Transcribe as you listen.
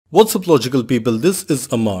What's up logical people, this is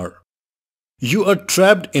Amar. You are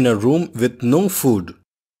trapped in a room with no food.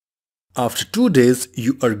 After 2 days,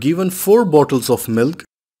 you are given 4 bottles of milk,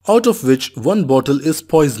 out of which 1 bottle is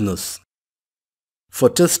poisonous. For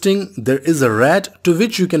testing, there is a rat to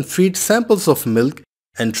which you can feed samples of milk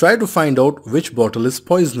and try to find out which bottle is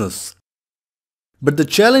poisonous. But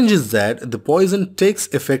the challenge is that the poison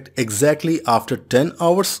takes effect exactly after 10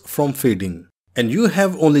 hours from feeding, and you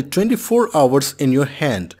have only 24 hours in your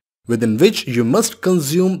hand, within which you must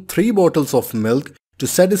consume 3 bottles of milk to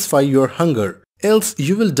satisfy your hunger, else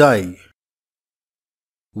you will die.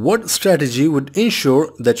 What strategy would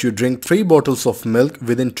ensure that you drink 3 bottles of milk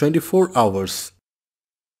within 24 hours?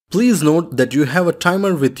 Please note that you have a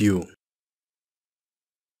timer with you.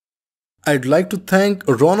 I'd like to thank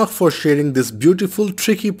Ronak for sharing this beautiful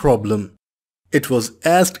tricky problem. It was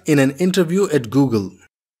asked in an interview at Google.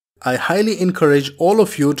 I highly encourage all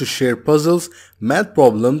of you to share puzzles, math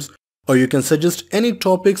problems, or you can suggest any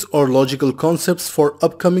topics or logical concepts for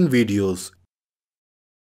upcoming videos.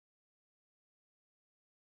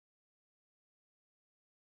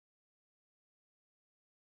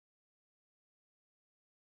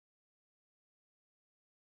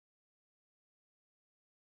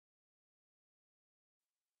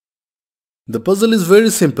 The puzzle is very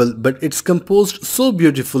simple, but it's composed so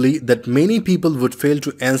beautifully that many people would fail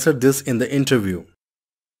to answer this in the interview.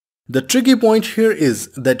 The tricky point here is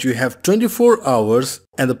that you have 24 hours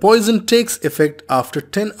and the poison takes effect after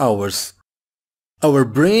 10 hours. Our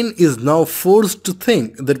brain is now forced to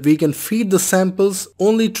think that we can feed the samples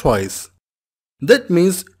only twice. That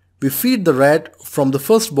means we feed the rat from the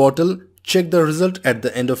first bottle, check the result at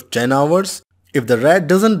the end of 10 hours. If the rat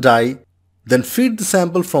doesn't die, then feed the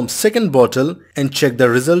sample from second bottle and check the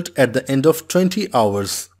result at the end of 20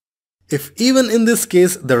 hours. If even in this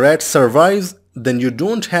case the rat survives, then you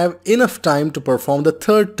don't have enough time to perform the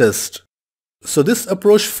third test. So this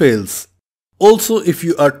approach fails. Also, if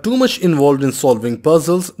you are too much involved in solving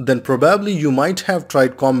puzzles, then probably you might have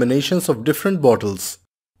tried combinations of different bottles.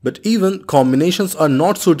 But even combinations are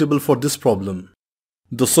not suitable for this problem.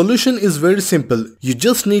 The solution is very simple. You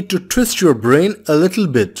just need to twist your brain a little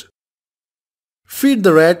bit. Feed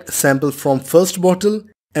the rat sample from first bottle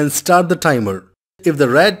and start the timer. If the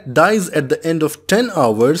rat dies at the end of 10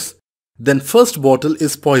 hours, then first bottle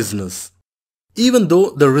is poisonous. Even though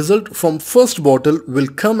the result from first bottle will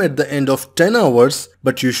come at the end of 10 hours,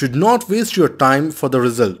 but you should not waste your time for the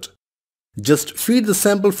result. Just feed the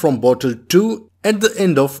sample from bottle 2 at the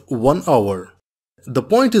end of 1 hour. The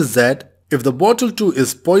point is that if the bottle 2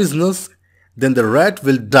 is poisonous, then the rat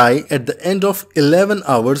will die at the end of 11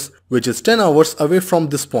 hours, which is 10 hours away from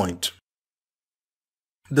this point.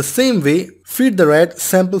 The same way, feed the rat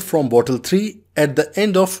sample from bottle 3 at the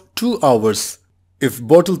end of 2 hours. If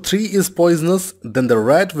bottle 3 is poisonous, then the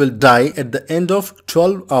rat will die at the end of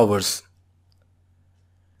 12 hours.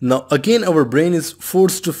 Now again our brain is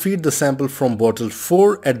forced to feed the sample from bottle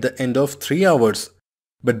 4 at the end of 3 hours.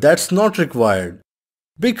 But that's not required.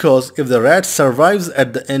 Because if the rat survives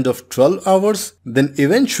at the end of 12 hours, then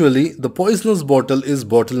eventually the poisonous bottle is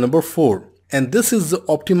bottle number 4, and this is the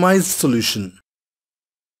optimized solution.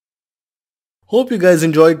 Hope you guys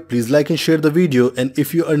enjoyed. Please like and share the video, and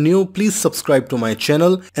if you are new, please subscribe to my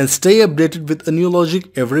channel and stay updated with a new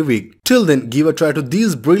logic every week. Till then, give a try to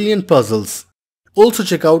these brilliant puzzles. Also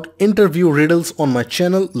check out interview riddles on my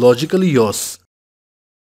channel Logically Yours.